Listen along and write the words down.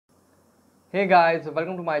Hey guys,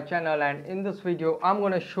 welcome to my channel, and in this video I'm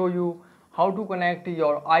going to show you how to connect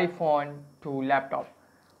your iPhone to laptop.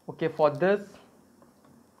 Okay, for this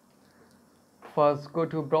first go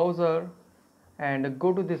to browser and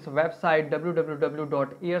go to this website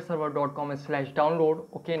www.airserver.com/download.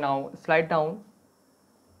 Okay, now slide down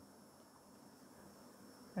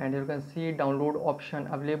and you can see download option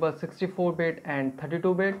available 64-bit and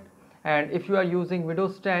 32-bit. And if you are using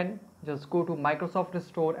Windows 10, just go to Microsoft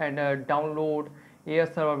Store and download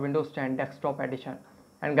Airserver Windows 10 Desktop Edition.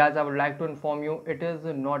 And guys, I would like to inform you, it is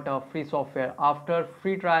not a free software. After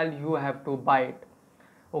free trial you have to buy it.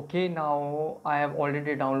 Okay, now I have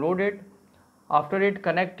already downloaded. After it,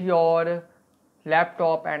 connect your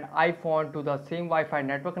laptop and iPhone to the same Wi-Fi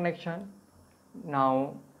network connection.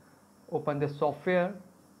 Now open this software.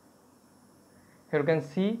 Here you can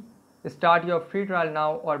see start your free trial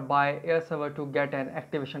now or buy Airserver to get an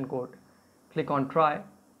activation code. Click on try,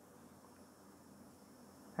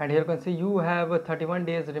 and here you can see you have 31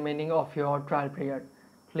 days remaining of your trial period.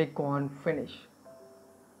 Click on finish,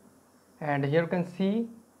 and here you can see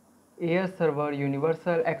Airserver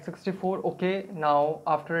Universal x64. Okay, now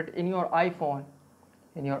after it in your iPhone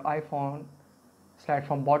slide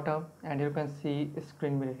from bottom, and you can see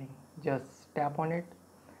screen mirroring. Just tap on it,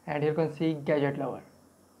 and here you can see gadget lover.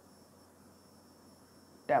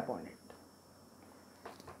 Tap on it,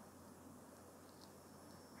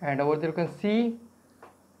 and over there you can see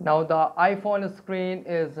now the iPhone screen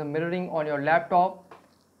is mirroring on your laptop.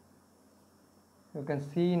 You can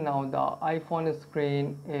see now the iPhone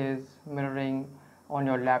screen is mirroring on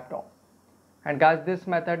your laptop. And guys, this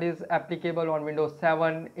method is applicable on Windows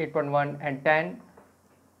 7, 8.1 and 10.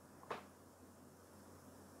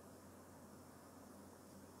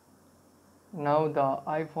 Now the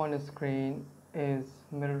iPhone screen is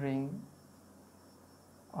mirroring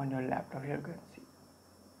on your laptop. Here you can see.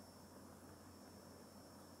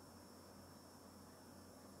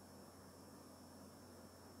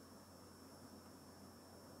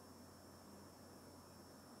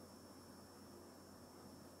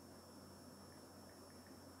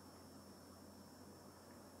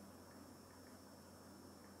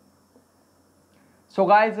 So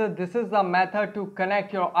guys, this is the method to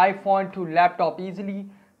connect your iPhone to laptop easily.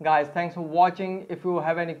 Guys, thanks for watching. If you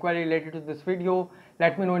have any query related to this video,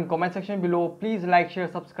 let me know in comment section below. Please like, share,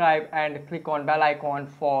 subscribe and click on bell icon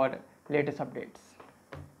for latest updates.